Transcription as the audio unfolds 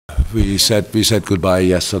we said goodbye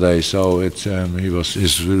yesterday, so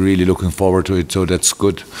he's really looking forward to it. So that's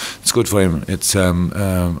good. It's good for him.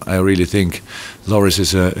 I really think Loris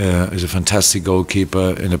is a fantastic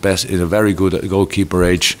goalkeeper in a very good goalkeeper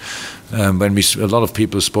age. A lot of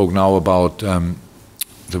people spoke now about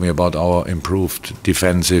our improved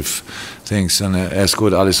defensive things, and as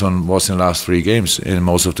good Alisson was in the last 3 games, in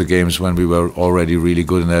most of the games when we were already really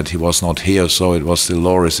good in that, he was not here, so it was still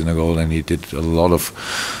Loris in the goal, and he did a lot of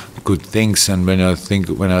good things. And when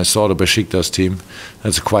I saw the Besiktas team,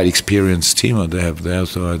 that's a quite experienced team that they have there,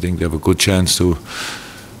 so I think they have a good chance to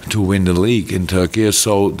win the league in Turkey.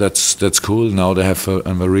 So that's cool. Now they have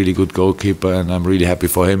a really good goalkeeper, and I'm really happy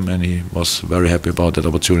for him, and he was very happy about that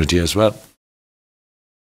opportunity as well.